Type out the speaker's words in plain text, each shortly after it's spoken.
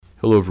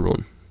Hello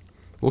everyone,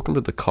 welcome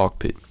to the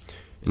Cockpit,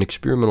 an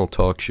experimental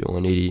talk show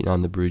on 88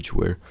 on the Bridge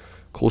where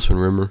Colson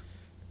Rimmer,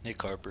 Nick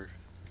Harper,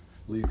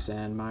 Luke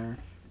Sandmeyer,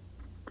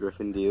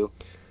 Griffin Dew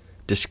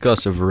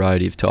discuss a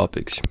variety of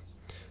topics.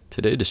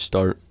 Today to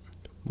start,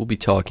 we'll be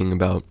talking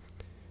about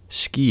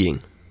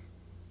skiing.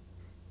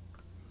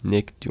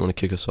 Nick, do you want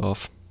to kick us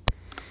off?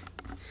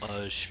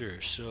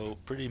 Sure. So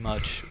pretty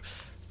much,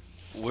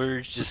 we're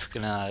just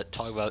gonna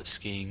talk about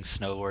skiing,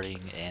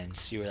 snowboarding, and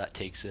see where that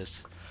takes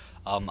us.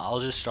 I'll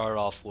just start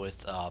off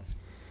with some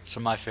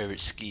of my favorite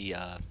ski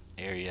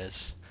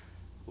areas,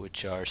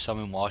 which are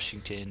some in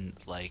Washington,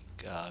 like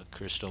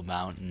Crystal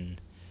Mountain,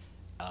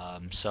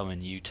 some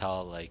in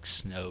Utah, like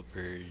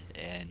Snowbird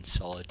and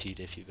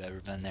Solitude, if you've ever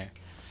been there,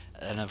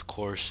 and of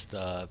course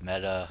the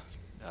Meta,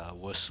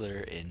 Whistler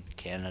in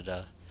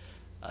Canada.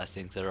 I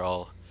think they're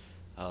all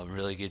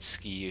really good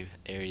ski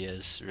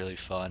areas, really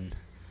fun.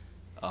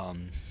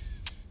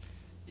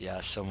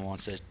 If someone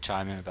wants to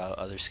chime in about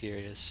other ski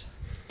areas.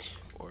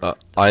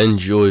 I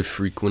enjoy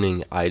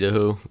frequenting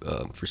Idaho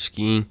for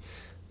skiing.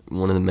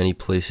 One of the many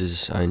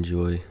places I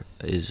enjoy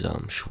is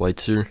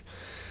Schweitzer.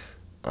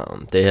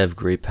 They have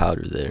great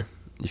powder there.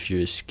 If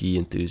you're a ski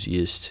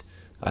enthusiast,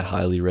 I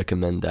highly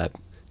recommend that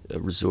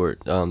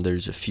resort.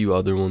 There's a few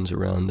other ones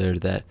around there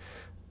that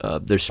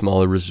they're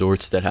smaller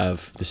resorts that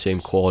have the same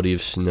quality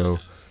of snow,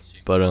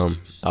 but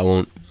I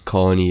won't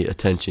call any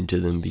attention to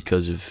them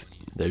because of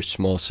their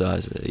small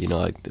size.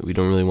 We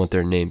don't really want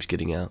their names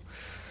getting out.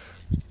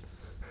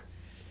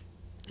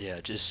 Yeah,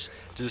 just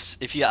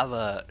if you have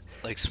a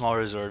small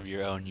resort of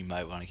your own, you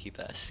might want to keep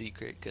that a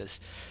secret because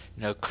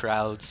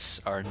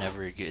crowds are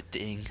never a good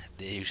thing.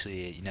 They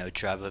usually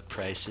drive up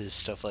prices,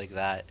 stuff like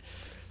that.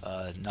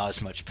 Not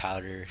as much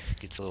powder,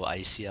 gets a little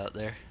icy out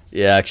there.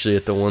 Yeah, actually,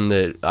 at the one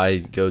that I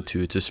go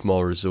to, it's a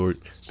small resort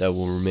that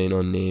will remain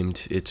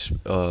unnamed. It's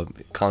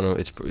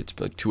it's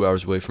like 2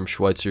 hours away from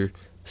Schweitzer,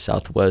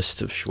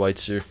 southwest of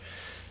Schweitzer.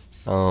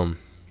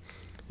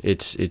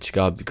 It's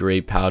got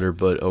great powder,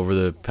 but over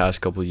the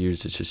past couple of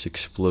years, it's just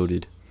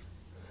exploded.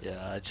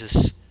 Yeah, I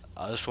just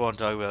want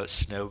to talk about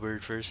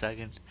Snowbird for a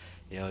second.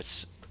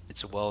 It's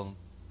well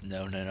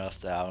known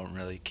enough that I don't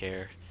really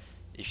care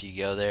if you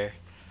go there.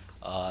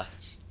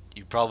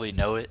 You probably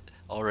know it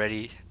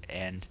already,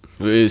 and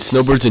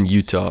Snowbird's in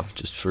Utah.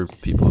 Just for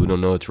people who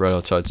don't know, it's right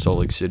outside Salt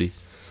Lake City.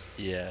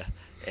 Yeah,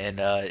 and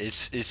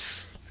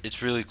it's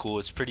really cool.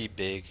 It's pretty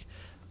big.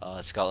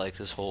 It's got like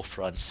this whole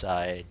front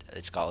side.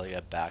 It's got like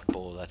a back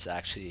bowl that's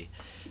actually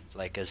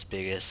like as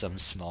big as some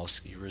small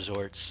ski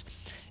resorts.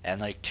 And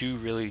like two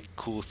really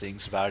cool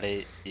things about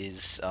it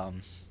is I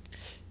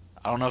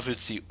don't know if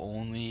it's the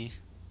only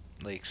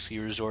like ski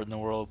resort in the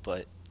world,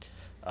 but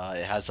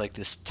it has like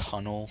this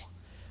tunnel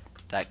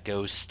that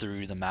goes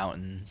through the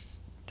mountain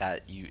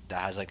that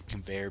has like a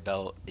conveyor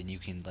belt, and you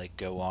can like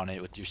go on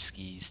it with your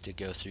skis to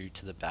go through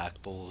to the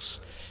back bowls.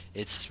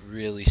 It's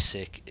really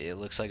sick. It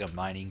looks like a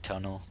mining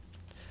tunnel.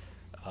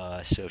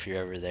 So if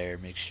you're ever there,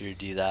 make sure to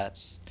do that.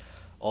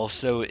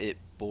 Also, it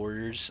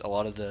borders a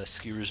lot of the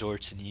ski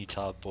resorts in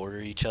Utah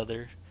border each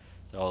other.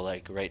 They're all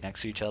like right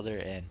next to each other,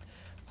 and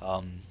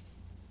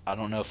I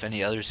don't know if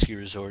any other ski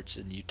resorts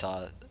in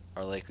Utah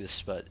are like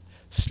this, but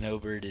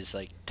Snowbird is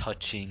like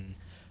touching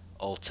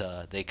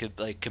Alta. They could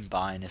like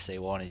combine if they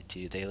wanted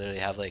to. They literally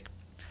have like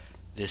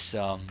this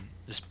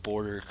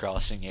border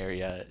crossing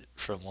area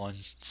from one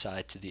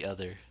side to the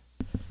other.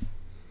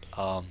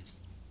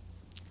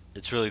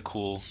 It's really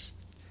cool.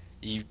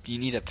 You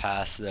need a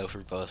pass though for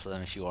both of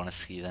them if you want to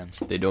ski them.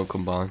 They don't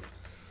combine.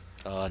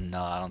 No,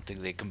 I don't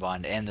think they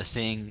combined. And the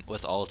thing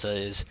with Alta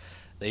is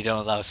they don't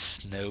allow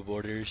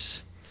snowboarders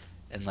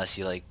unless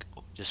you like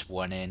just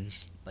went in,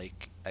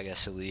 like I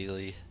guess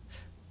illegally,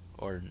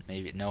 or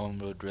maybe no one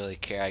would really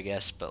care, I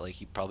guess. But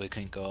like you probably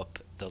couldn't go up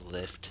the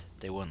lift.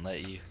 They wouldn't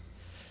let you.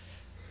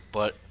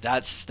 But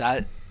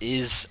that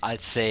is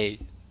I'd say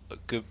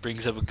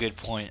brings up a good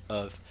point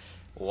of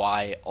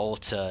why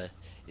Alta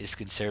is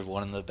considered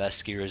one of the best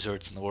ski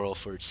resorts in the world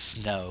for its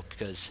snow,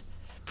 because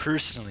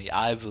personally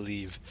I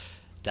believe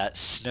that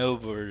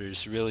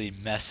snowboarders really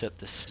mess up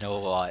the snow a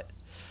lot,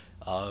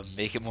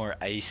 make it more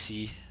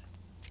icy,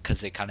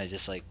 because they kind of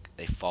just like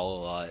they fall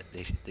a lot,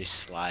 they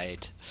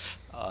slide,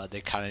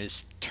 they kind of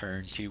just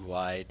turn too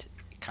wide.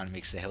 It kind of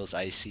makes the hills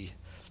icy.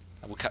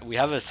 We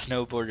have a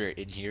snowboarder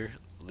in here,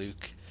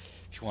 Luke,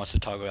 if he wants to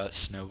talk about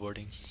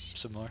snowboarding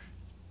some more.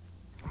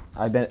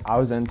 I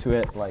was into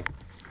it like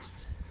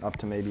up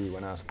to maybe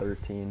when I was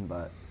 13,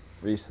 but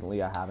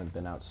recently I haven't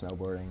been out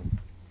snowboarding.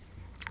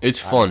 It's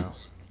fun.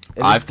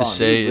 I have to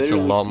say it's a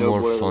lot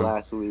more fun.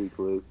 Last week,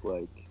 Luke,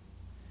 like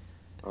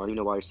I don't even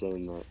know why you're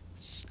saying that.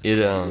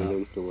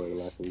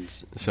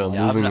 So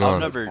moving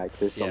on.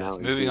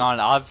 Moving on.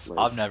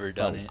 I've never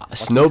done it.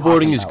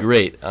 Snowboarding is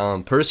great.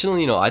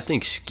 Personally, I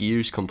think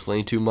skiers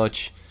complain too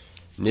much.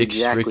 Nick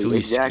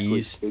strictly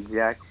skis.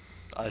 Exactly.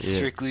 I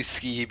strictly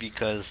ski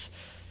because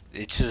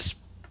it's just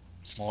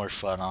more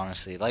fun,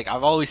 honestly. Like,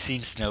 I've always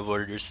seen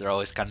snowboarders, they're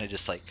always kind of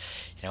just like,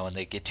 when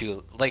they get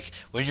to, like,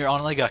 when you're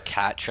on like a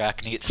cat track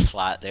and it gets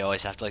flat, they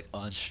always have to like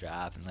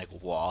unstrap and like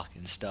walk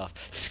and stuff.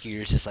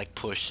 Skiers just like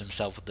push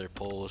themselves with their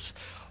poles,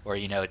 or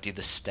do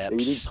the steps.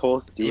 We need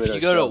Cole to do If it you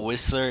go to ourselves.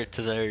 Whistler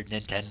to their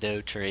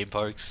Nintendo terrain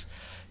parks,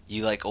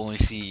 you like only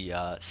see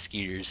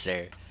skiers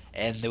there.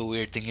 And the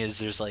weird thing is,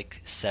 there's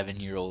like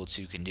 7-year-olds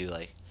who can do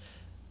like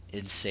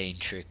insane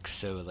tricks.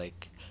 So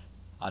like,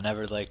 I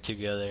never like to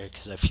go there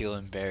because I feel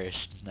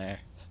embarrassed in there.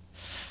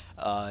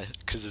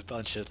 Because a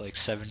bunch of like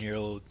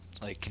 7-year-old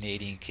like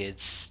Canadian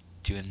kids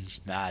doing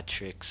mad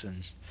tricks,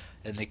 and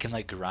they can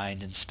like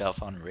grind and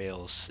stuff on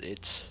rails.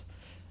 It's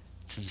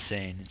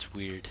insane. It's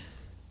weird.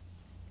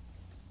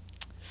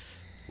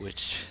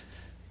 Which,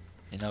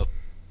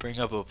 bring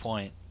up a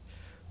point.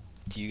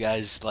 Do you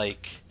guys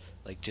like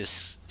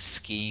just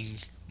skiing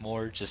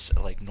more, just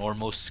like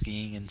normal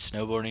skiing and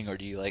snowboarding, or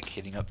do you like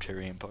hitting up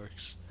terrain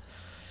parks?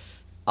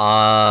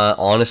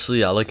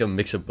 Honestly, I like a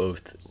mix of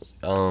both.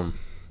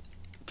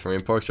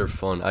 Terrain parks are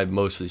fun. I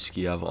mostly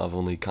ski. I've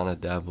only kind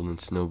of dabbled in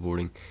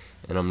snowboarding,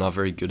 and I'm not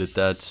very good at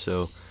that.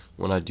 So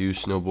when I do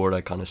snowboard,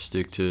 I kind of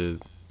stick to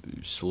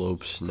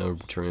slopes, no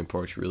terrain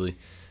parks really.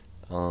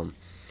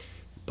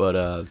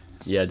 But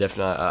yeah,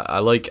 definitely. I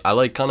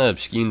like kind of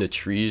skiing the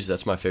trees.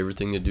 That's my favorite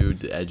thing to do.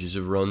 The edges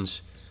of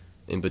runs,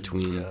 in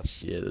between.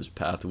 Yeah, those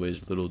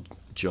pathways, little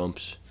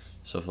jumps,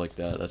 stuff like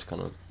that.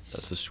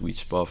 That's the sweet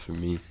spot for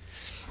me.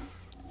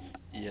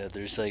 Yeah,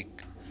 there's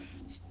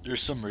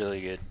some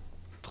really good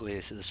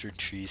places for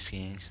tree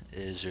skiing. It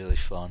is really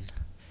fun,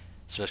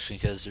 especially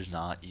because there's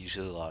not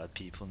usually a lot of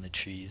people in the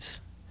trees.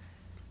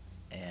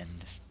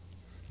 And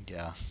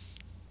yeah,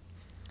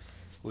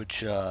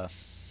 which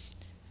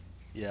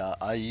yeah,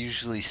 I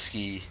usually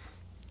ski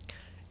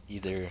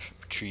either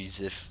trees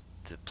if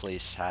the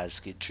place has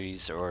good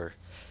trees, or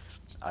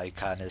I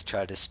kind of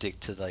try to stick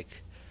to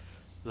like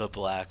the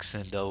blacks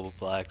and double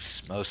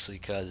blacks, mostly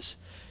because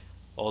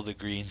all the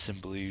greens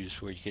and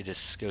blues where you could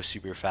just go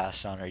super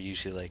fast on are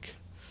usually like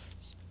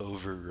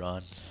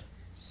overrun.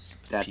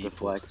 That's people. a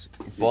flex.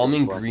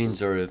 Bombing Flexing.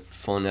 greens are a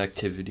fun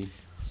activity.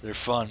 They're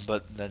fun,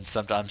 but then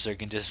sometimes there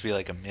can just be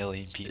like a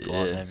million people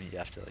on Yeah. them. You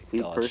have to like See,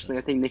 dodge personally,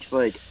 I them. think Nick's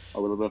like a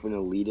little bit of an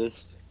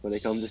elitist when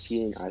it comes to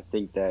skiing. I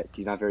think that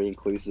he's not very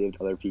inclusive to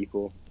other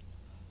people.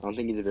 I don't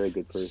think he's a very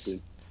good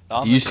person.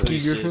 I'm Do you ski,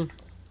 inclusive. Griffin?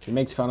 He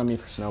makes fun of me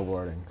for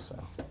snowboarding,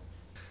 so.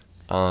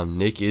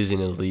 Nick is an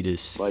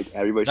elitist. Like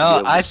everybody should No, be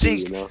able to I ski,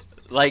 think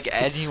like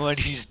anyone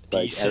who's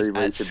Like, decent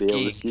everybody at should be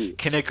able to skiing ski.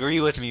 can agree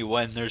with me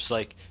when there's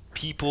like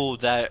people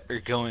that are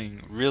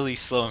going really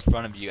slow in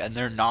front of you and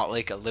they're not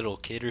like a little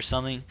kid or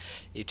something.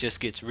 It just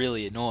gets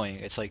really annoying.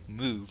 It's like,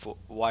 move.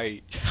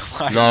 Why?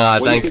 Why? No, I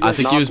Well, you think could I just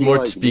think he not was be, more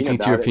like, speaking mean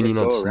to your about it and opinion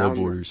on just go around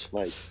them. snowboarders.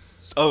 Like,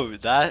 Oh,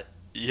 that?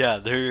 Yeah,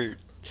 they're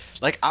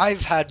like,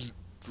 I've had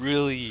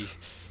really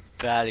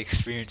bad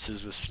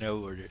experiences with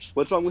snowboarders.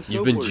 what's wrong with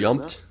You've been snowboarders,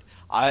 jumped?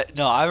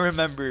 I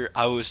remember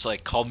I was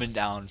like coming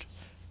down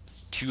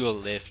to a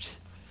lift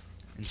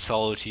in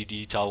Solitude,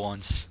 Utah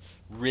once,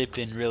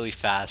 ripping really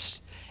fast,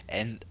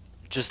 and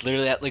just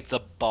literally at like the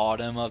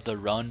bottom of the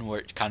run where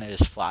it kind of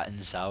just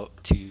flattens out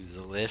to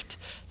the lift,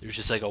 there's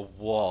just like a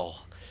wall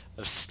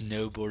of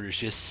snowboarders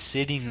just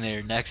sitting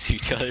there next to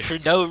each other for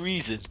no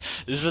reason.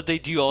 This is what they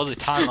do all the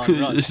time on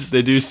runs.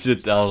 They do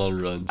sit down on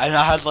runs. And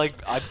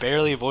I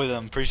barely avoided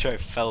them. I'm pretty sure I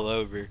fell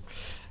over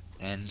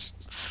and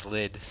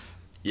slid.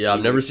 Yeah, I've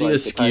Dude, never it's seen a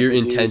like the type skier of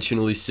dude-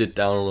 intentionally sit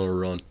down on a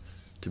run.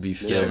 To be Nick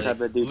the fair,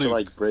 type of dude to Luke.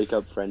 like break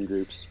up friend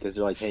groups because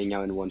they're like hanging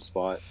out in one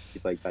spot.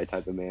 He's like that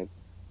type of man.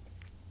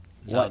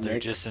 No, What, they're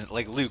Nick? just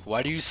like, Luke,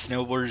 why do you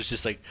snowboarders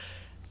just like,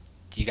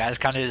 you guys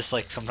kind of just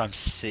like sometimes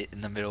sit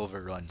in the middle of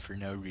a run for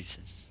no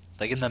reason?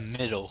 Like in the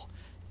middle,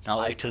 not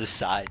like to the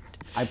side.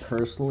 I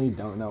personally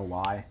don't know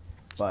why,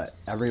 but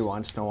every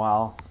once in a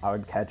while I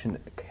would catch an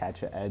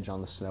edge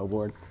on the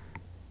snowboard,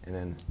 and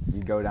then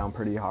you go down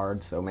pretty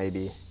hard. So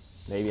maybe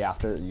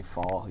after you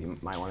fall, you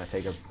might want to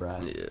take a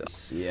breath. yeah,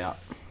 Yeah,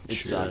 it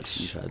sure, sucks.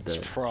 you've had It's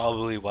that.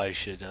 probably why you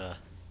should,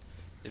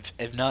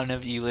 if none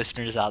of you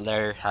listeners out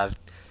there have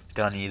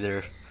done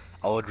either,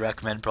 I would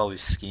recommend probably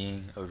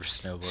skiing over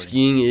snowboarding.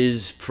 Skiing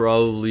is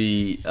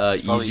probably, It's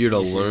probably easier to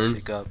learn,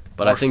 pick up,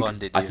 but more I think fun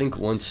to I do. think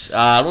once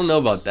I don't know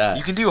about that.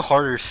 You can do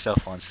harder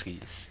stuff on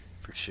skis,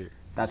 for sure.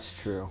 That's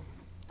true.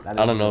 That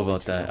I is don't know really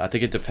about that. true. I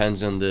think it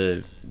depends on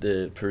the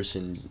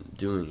person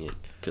doing it,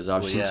 because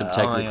I've seen some I mean,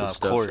 technical of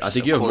stuff. course, I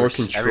think of you have more course.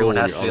 control Everyone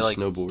when has you're to on a like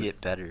snowboard.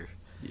 get better.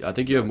 I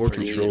think you have more For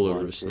me, control it's over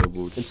a honestly-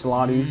 snowboard. It's a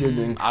lot easier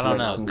doing I don't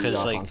know, flips and 'cause,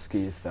 stuff like- on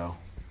skis, though.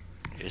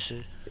 Is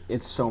it?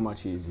 It's so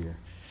much easier.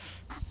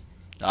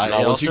 Now,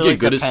 It once you also, get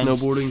good at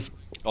depends- snowboarding,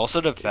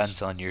 Also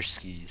depends on your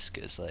skis,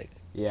 cause like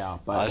Yeah, I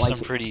but have like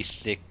some pretty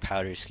thick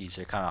powder skis.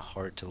 They're kind of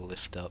hard to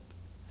lift up.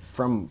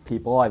 from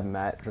people I've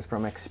met, just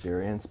from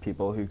experience,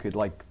 people who could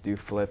like do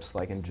flips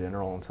like in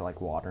general into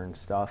like water and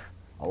stuff.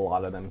 A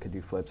lot of them could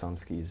do flips on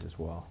skis as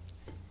well.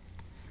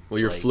 well,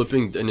 you're Like-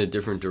 flipping in a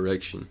different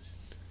direction.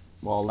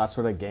 Well, that's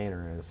what a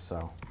gainer is.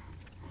 So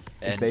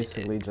it's And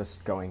basically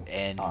just going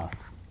and up.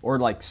 Or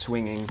like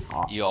swinging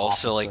off. You off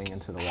also the like swing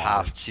into the water.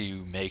 have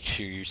to make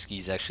sure your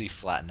skis actually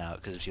flatten out,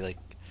 because if you like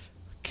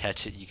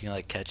catch it, you can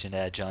like catch an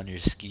edge on your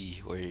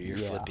ski where you're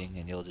Yeah. flipping,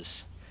 and you'll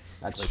just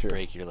That's like true.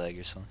 break your leg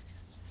or something.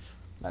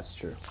 That's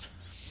true.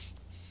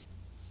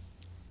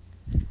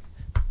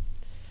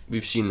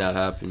 We've seen that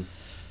happen.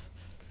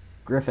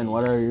 Griffin,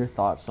 what are your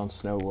thoughts on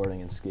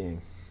snowboarding and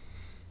skiing?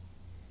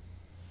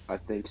 I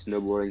think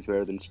snowboarding's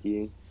better than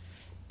skiing.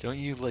 Don't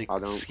you like I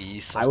don't- ski I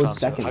sometimes? would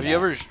second Have that. you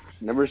ever?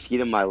 Never skied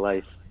in my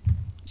life.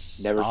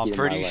 Never I'm skied in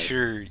my pretty life.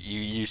 sure you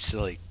used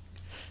to like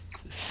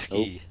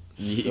ski.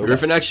 He,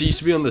 Griffin actually used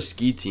to be on the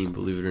ski team,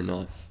 believe it or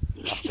not.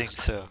 I think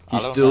so. He I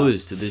don't still know.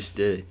 is to this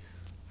day.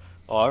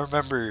 Oh, I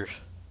remember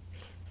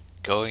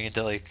going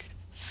into like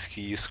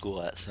ski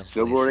school at some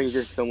Snowboarding places.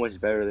 is just so much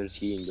better than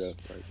skiing, bro.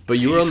 Like, But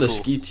you were on the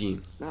school. ski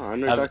team. no, I'm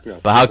not Have- talking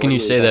about. But how can Snowboarding you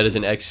is say that actually- as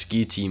an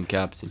ex-ski team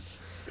captain?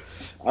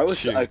 I was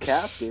Sure. a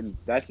captain.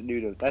 That's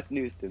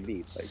news to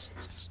me. Like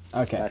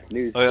Okay. that's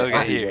news. Okay, to okay,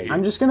 everybody. here.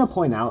 I'm just gonna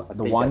point out I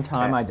the think one that's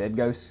time cap. I did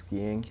go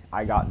skiing,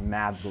 I got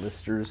mad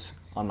blisters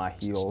on my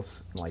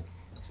heels. Like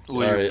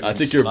Well, your Alright, I think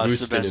boots your must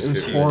boots have been didn't it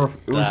was, fit too right.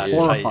 it was that tight or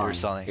horrifying.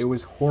 something. It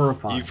was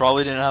horrifying. You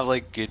probably didn't have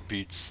like good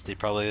boots. They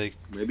probably like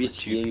Maybe were too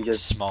skiing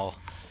just small.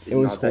 is It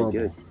was not that horrible.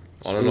 good.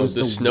 I don't It know. was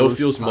The the snow worst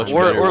feels much time.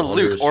 Or better. or under a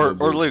Luke or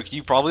snowboard. Luke,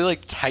 you probably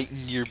like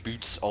tightened your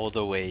boots all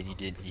the way and you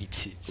didn't need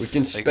to. We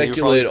can Like, they were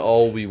speculate probably-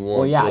 all we want.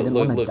 Well, yeah, I but didn't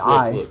look, wanna look,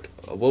 die. look,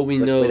 look. What we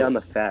Let's know. lay down the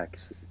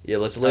facts. Yeah,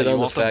 let's No, lay you down the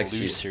want them facts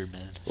here. looser,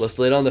 man. Let's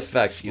lay down the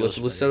facts. Feels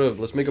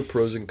Let's make a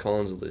pros and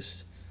cons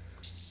list.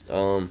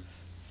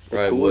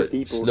 Right, cooler what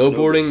people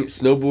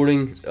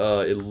snowboarding,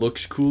 it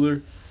looks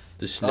cooler.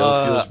 The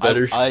snow feels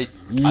better.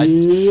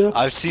 Yeah.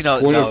 I've seen a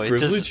Point of no. It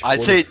privilege? does. I'd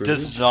Point say of it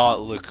does privilege?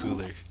 not look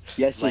cooler.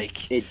 Yes,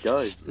 Like- it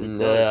does. It Nah,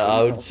 does.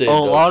 I would say A it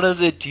does. lot of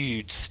the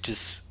dudes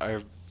just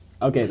are.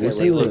 Okay, Yeah, this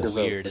They is look this.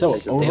 weird. So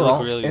They look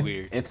overall, really if,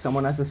 weird. if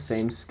someone has the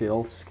same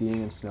skill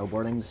skiing and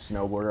snowboarding, the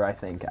snowboarder I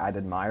think I'd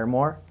admire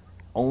more,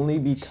 only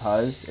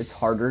because it's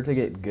harder to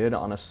get good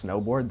on a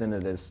snowboard than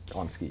it is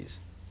on skis.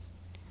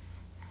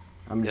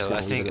 I'm just Yeah,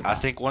 gonna leave it at I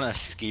that. think when a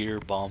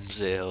skier bombs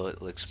the hill,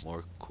 it looks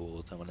more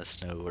cool than when a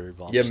snowboarder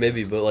bombs. Yeah, the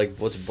maybe, hill. but like,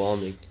 what's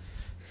bombing?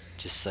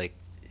 Just like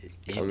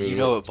I you mean,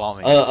 know what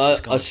bombing is. It's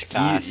A going ski.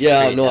 fast,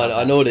 Yeah, straight no, down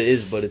I know what it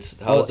is, but it's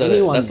how's that?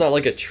 anyone- That's not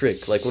like a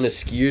trick. Like when a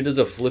skier does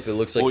a flip, it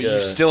looks like Well, a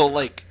you still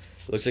like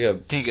looks like a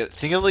think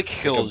of like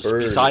hills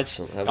bird besides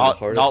having a not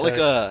heart not like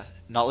attack.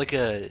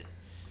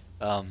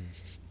 a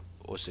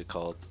what's it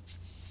called,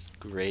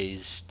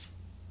 grazed.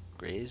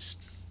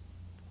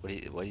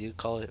 What do you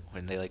call it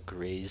when they like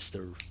graze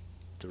the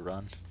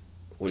run?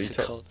 what are you What's it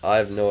talking? called? I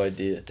have no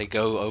idea. They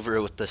go over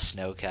it with the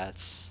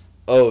snowcats.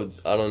 Oh,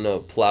 I don't know.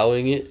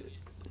 Plowing it.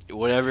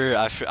 Whatever,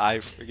 I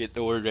forget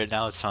the word right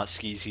now. It's not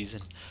ski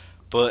season,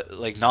 but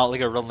like not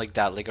like a run like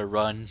that. Like a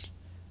run,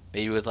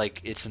 maybe with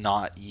like it's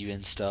not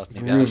even stuff.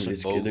 Maybe I have Groomed, some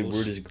it's good. The moguls.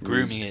 word is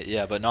groomed. grooming it.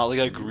 Yeah, but not like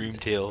a groom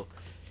tail.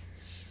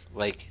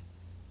 Like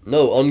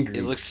No, ungroomed.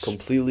 It looks-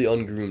 Completely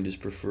ungroomed is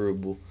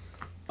preferable.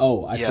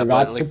 Oh, I yeah, forgot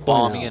but to like point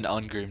bombing out. an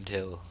ungroomed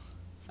tail.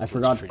 I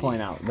forgot to pretty-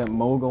 point out that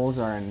moguls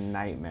are a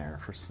nightmare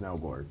for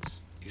snowboards.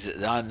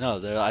 I know.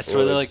 I swear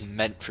Well, they're it's- like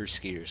meant for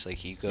skiers.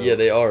 Like you go. Yeah,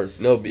 they are.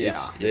 No, but Yeah.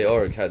 they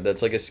are.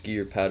 That's like a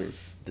skier pattern.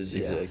 The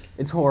zigzag.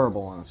 It's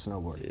horrible on a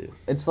snowboard. Yeah.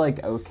 It's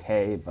like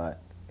okay,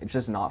 but it's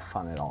just not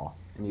fun at all,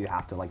 and you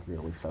have to like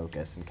really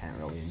focus and can't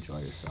really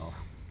enjoy yourself.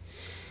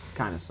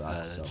 Kind of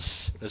sucks.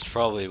 So. That's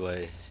probably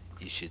why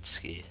you should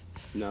ski.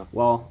 No.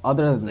 Well,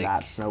 other than Like,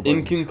 that, snowboarding. In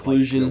is,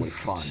 conclusion, like, really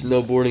fun.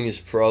 snowboarding is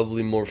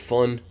probably more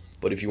fun.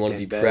 But if you want to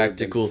And be better than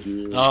practical,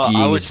 skiing. skiing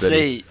I would is better.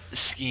 say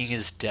skiing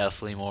is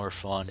definitely more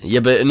fun. Yeah,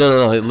 but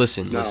no.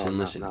 Listen. No,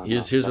 Listen. no,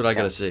 Here's no, what I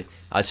gotta that's say.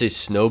 I'd say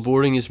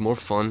snowboarding is more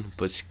fun,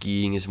 but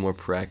skiing is more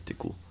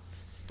practical.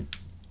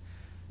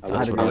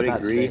 That's I'd what I agree with would that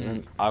agree.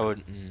 statement. I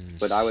would.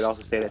 But I would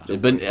also say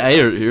that. But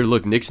here,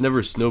 look. Nick's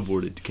never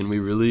snowboarded. Can we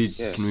really?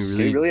 Yeah. Can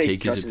we really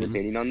take trust his his opinion?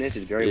 opinion on this?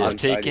 It's very Yeah. I've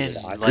one-sided.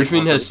 taken, I like,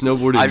 Griffin has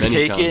snowboarded I've many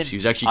taken- times. He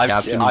was actually I've-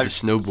 captain I've- of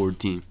the snowboard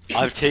team.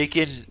 I've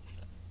taken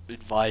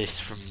advice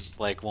from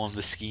like one of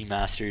the ski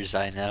masters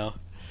I know.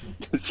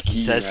 He Ski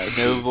says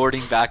master.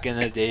 snowboarding back in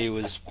the day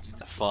was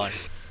fun.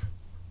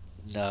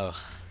 No.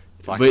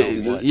 Fuck But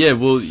no, what? yeah,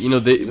 well,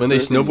 when they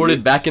Listen,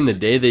 snowboarded back in the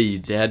day,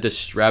 they had to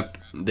strap.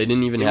 They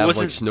didn't even It have like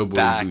wasn't snowboarding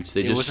back- boots.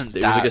 They it just wasn't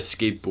it was like a that-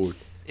 skateboard.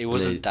 It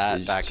wasn't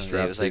that back in the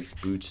day. It was like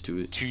strapped boots to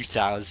it.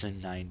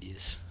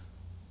 2090s.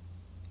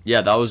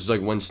 Yeah, that was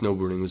like when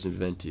snowboarding was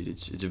invented.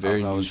 It's a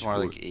very that new was more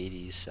sport. like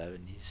 80s,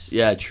 70s.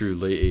 Yeah, true,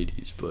 late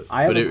 '80s, but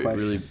I have a it question.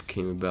 really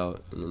came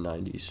about in the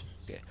 '90s.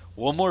 Okay.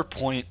 One more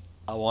point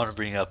I want to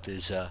bring up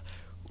is, did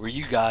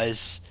you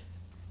guys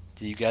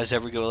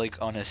ever go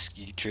like on a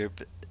ski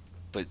trip,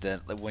 but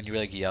then like, when you were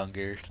like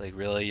younger, like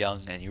really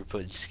young, and you were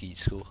put in ski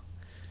school?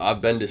 I've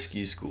been to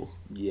ski school.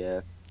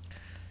 Yeah.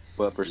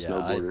 But for Yeah,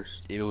 snowboarders.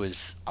 It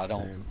was I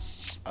Same.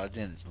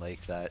 didn't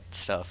like that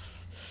stuff.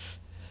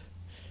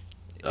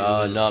 It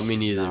Not was- me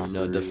neither. not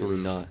No, for definitely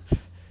not.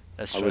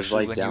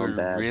 Especially like, when down you were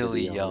bad, to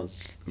really be young. honest.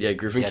 Yeah,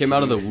 Griffin Yeah, came to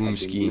out of the do- womb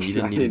skiing. He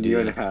didn't need to I didn't do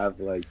even that. have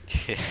like.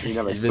 I didn't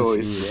have a He's been choice.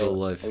 skiing his bro. whole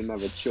life. I didn't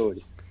have a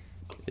choice.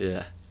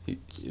 Yeah, He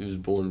was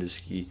born to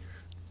ski.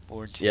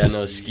 Born to Yeah,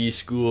 no, ski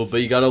school,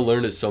 but you gotta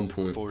learn at some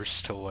point.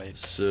 Forced to wipe.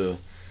 So,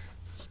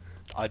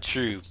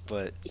 True,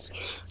 but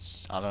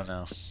I don't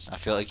know. I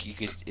feel like you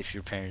could, if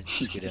your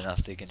parents good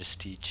enough, they can just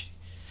teach.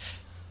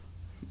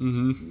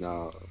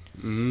 No.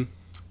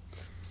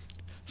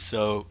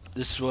 So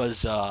this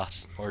was our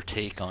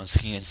take on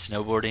skiing and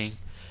snowboarding.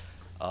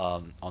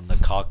 On the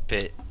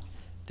Cockpit,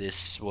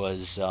 this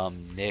was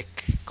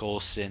Nick,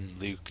 Colson,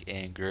 Luke,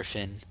 and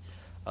Griffin.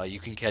 You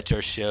can catch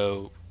our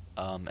show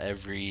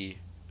every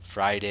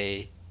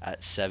Friday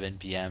at 7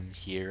 p.m.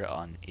 here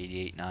on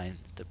 88.9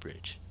 The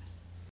Bridge.